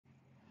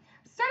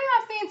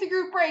into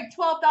group break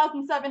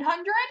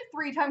 12,700,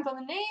 3 times on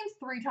the names,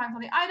 3 times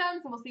on the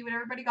items, and we'll see what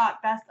everybody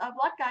got. Best of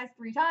luck, guys.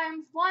 3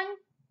 times. 1,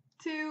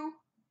 2,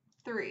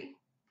 3.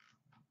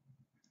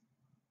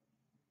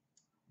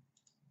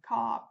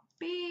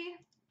 Copy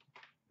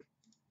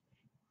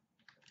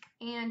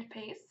and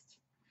paste.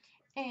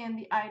 And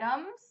the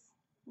items,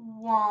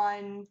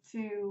 1,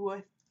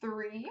 2,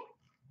 3.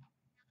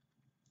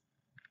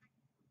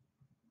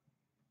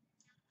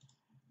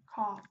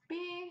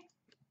 Copy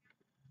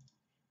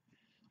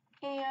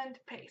and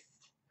paste.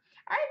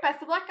 All right,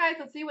 best of luck, guys.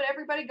 Let's see what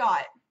everybody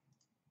got.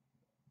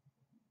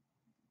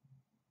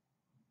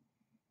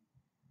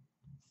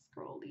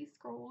 Scrolly,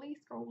 scrolly,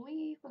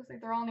 scrolly. Looks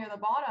like they're all near the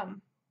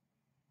bottom.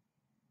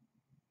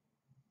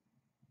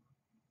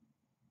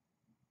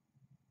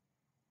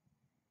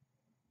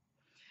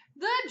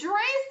 The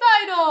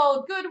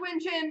Draisaitl Goodwin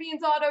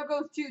Champions auto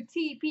goes to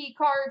TP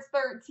Cards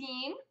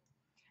 13.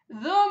 The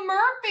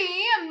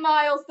Murphy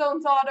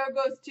Milestones auto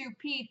goes to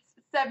Pete's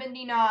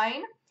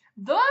 79.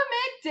 The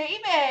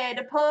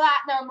McDavid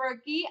Platinum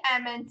Rookie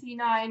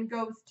MNT9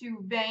 goes to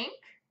Bank.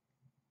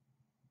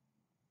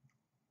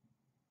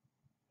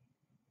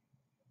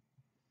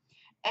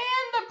 And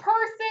the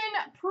person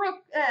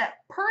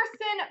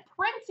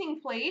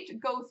printing plate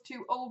goes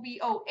to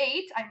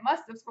OV08. I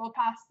must have scrolled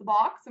past the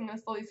box. I'm going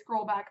to slowly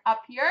scroll back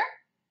up here.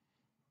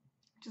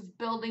 Just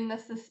building the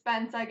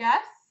suspense, I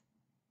guess.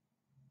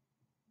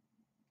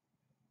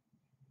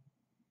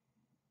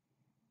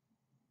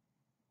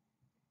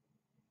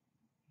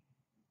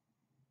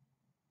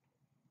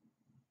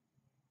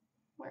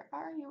 Where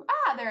are you?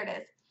 Ah, there it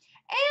is.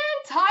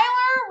 And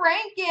Tyler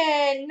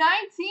Rankin,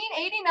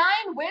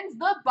 1989, wins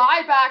the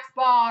BuyBacks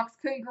box.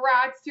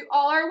 Congrats to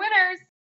all our winners.